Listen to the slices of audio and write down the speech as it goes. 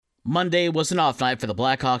Monday was an off night for the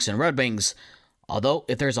Blackhawks and Red Wings, although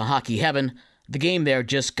if there's a hockey heaven, the game there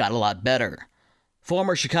just got a lot better.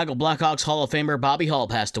 Former Chicago Blackhawks Hall of Famer Bobby Hull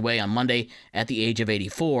passed away on Monday at the age of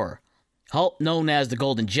 84. Hull, known as the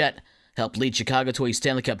Golden Jet, helped lead Chicago to a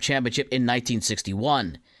Stanley Cup championship in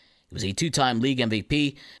 1961. He was a two-time league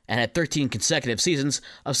MVP and had 13 consecutive seasons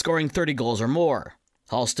of scoring 30 goals or more.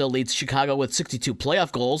 Hull still leads Chicago with 62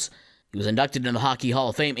 playoff goals. He was inducted into the Hockey Hall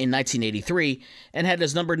of Fame in 1983 and had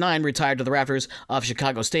his number 9 retired to the rafters of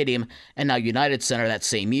Chicago Stadium and now United Center that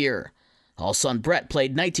same year. Hull's son Brett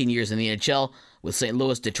played 19 years in the NHL with St.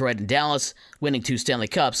 Louis, Detroit, and Dallas, winning 2 Stanley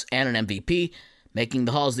Cups and an MVP, making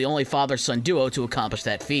the Hulls the only father-son duo to accomplish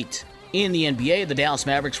that feat. In the NBA, the Dallas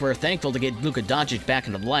Mavericks were thankful to get Luka Doncic back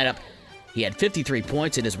into the lineup. He had 53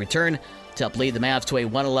 points in his return to help lead the Mavs to a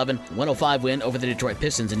 111-105 win over the Detroit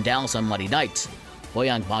Pistons in Dallas on Monday night.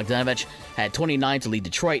 Bojan Bogdanovic had 29 to lead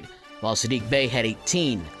Detroit, while Saddiq Bey had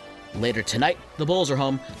 18. Later tonight, the Bulls are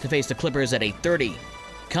home to face the Clippers at 8:30.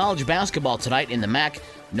 College basketball tonight in the MAC.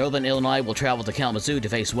 Northern Illinois will travel to Kalamazoo to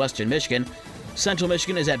face Western Michigan. Central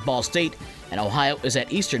Michigan is at Ball State, and Ohio is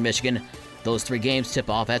at Eastern Michigan. Those 3 games tip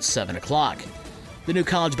off at 7 o'clock. The new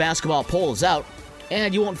college basketball poll is out,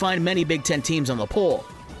 and you won't find many Big Ten teams on the poll.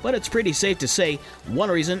 But it's pretty safe to say one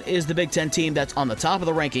reason is the Big Ten team that's on the top of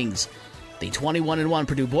the rankings. The 21-1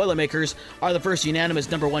 Purdue Boilermakers are the first unanimous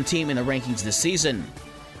number 1 team in the rankings this season.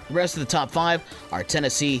 The rest of the top 5 are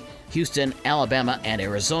Tennessee, Houston, Alabama, and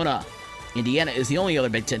Arizona. Indiana is the only other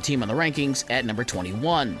Big Ten team on the rankings at number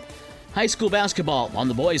 21. High school basketball on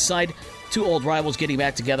the boys' side, 2 old rivals getting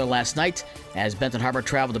back together last night as Benton Harbor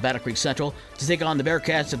traveled to Battle Creek Central to take on the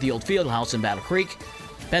Bearcats at the old Fieldhouse in Battle Creek.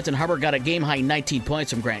 Benton Harbor got a game-high 19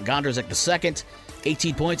 points from Grant Gondrzak II,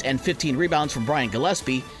 18 points and 15 rebounds from Brian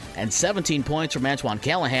Gillespie, and 17 points from Antoine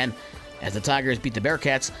Callahan as the Tigers beat the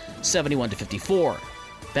Bearcats 71-54.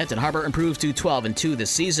 Benton Harbor improves to 12-2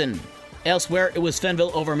 this season. Elsewhere, it was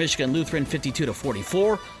Fenville over Michigan Lutheran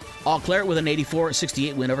 52-44. Eau Claire with an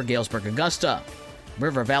 84-68 win over Galesburg Augusta.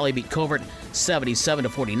 River Valley beat Covert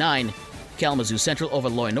 77-49. Kalamazoo Central over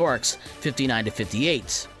Loy Norix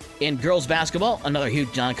 59-58. In girls basketball, another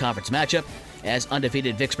huge non-conference matchup as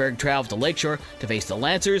undefeated Vicksburg traveled to Lakeshore to face the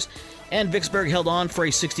Lancers, and Vicksburg held on for a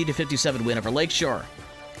 60-57 win over Lakeshore.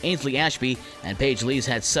 Ainsley Ashby and Paige Lees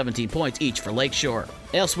had 17 points each for Lakeshore.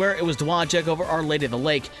 Elsewhere, it was Dowagiac over Our Lady of the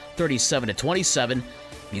Lake 37-27.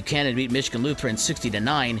 Buchanan beat Michigan Lutheran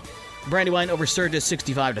 60-9. Brandywine over Sturgis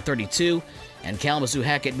 65-32. And Kalamazoo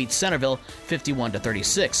Hackett beat Centerville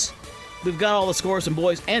 51-36. We've got all the scores in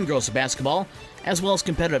boys and girls basketball, as well as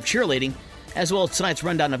competitive cheerleading, as well as tonight's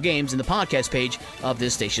rundown of games in the podcast page of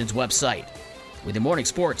this station's website. With your morning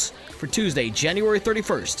sports for Tuesday, January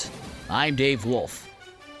 31st, I'm Dave Wolf.